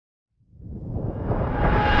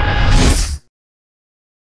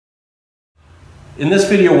In this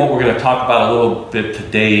video, what we're going to talk about a little bit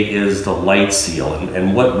today is the light seal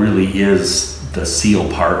and what really is the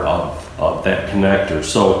seal part of that connector.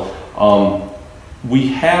 So we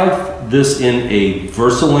have this in a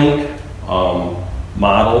Versalink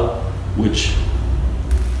model, which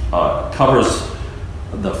covers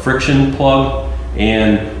the friction plug,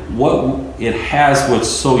 and what it has, what's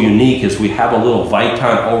so unique is we have a little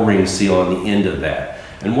Viton O-ring seal on the end of that.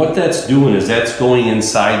 And what that's doing is that's going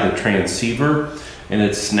inside the transceiver and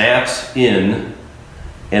it snaps in,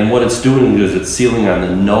 and what it's doing is it's sealing on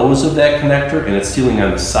the nose of that connector and it's sealing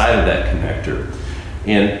on the side of that connector.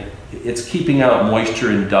 And it's keeping out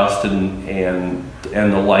moisture and dust and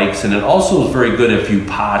the likes, and it also is very good if you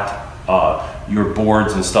pot your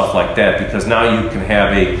boards and stuff like that, because now you can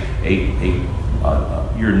have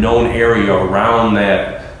your known area around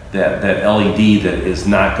that LED that is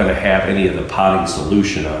not going to have any of the potting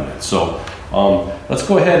solution on it. So let's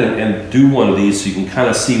go ahead and do one of these so you can kind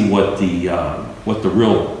of see what the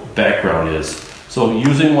real background is. So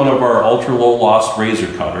using one of our ultra low loss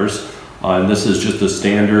razor cutters, and this is just a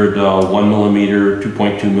standard 1mm,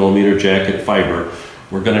 2.2mm jacket fiber,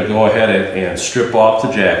 we're going to go ahead and strip off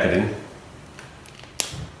the jacketing.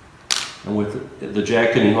 And with the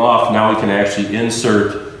jacketing off, now we can actually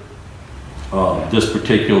insert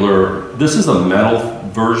this is a metal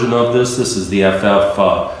version of this. This is the FF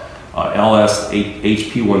LS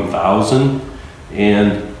HP1000,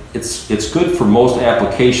 and it's good for most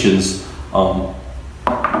applications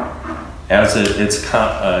as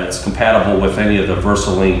it's compatible with any of the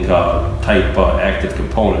Versalink type active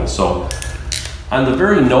components. So on the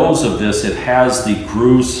very nose of this, it has the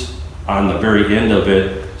grooves on the very end of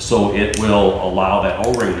it, so it will allow that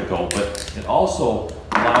O-ring to go, but it also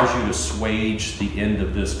allows you to swage the end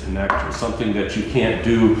of this connector, something that you can't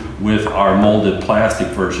do with our molded plastic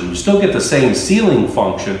version. You still get the same sealing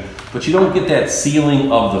function, but you don't get that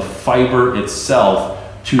sealing of the fiber itself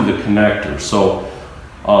to the connector. So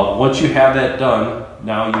once you have that done,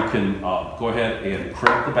 now you can go ahead and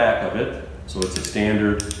crimp the back of it. So it's a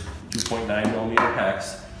standard 2.9mm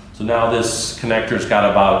hex. So now this connector's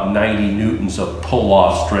got about 90 newtons of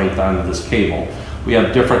pull-off strength onto this cable. We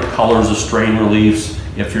have different colors of strain reliefs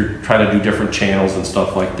if you're trying to do different channels and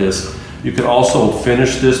stuff like this. You can also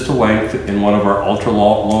finish this to length in one of our ultra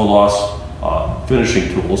low loss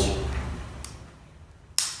finishing tools.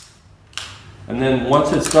 And then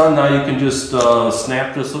once it's done, now you can just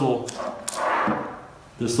snap this little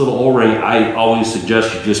O-ring. I always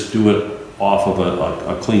suggest you just do it off of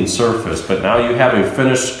a clean surface, but now you have a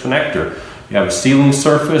finished connector. You have a sealing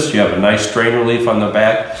surface, you have a nice strain relief on the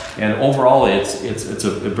back, and overall it's a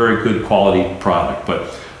very good quality product.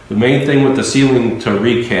 But the main thing with the sealing, to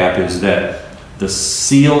recap, is that the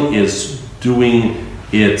seal is doing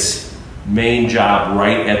its main job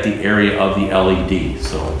right at the area of the LED.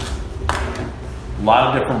 So a lot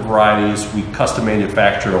of different varieties. We custom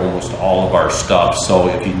manufacture almost all of our stuff, so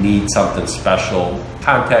if you need something special,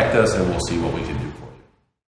 contact us and we'll see what we can do.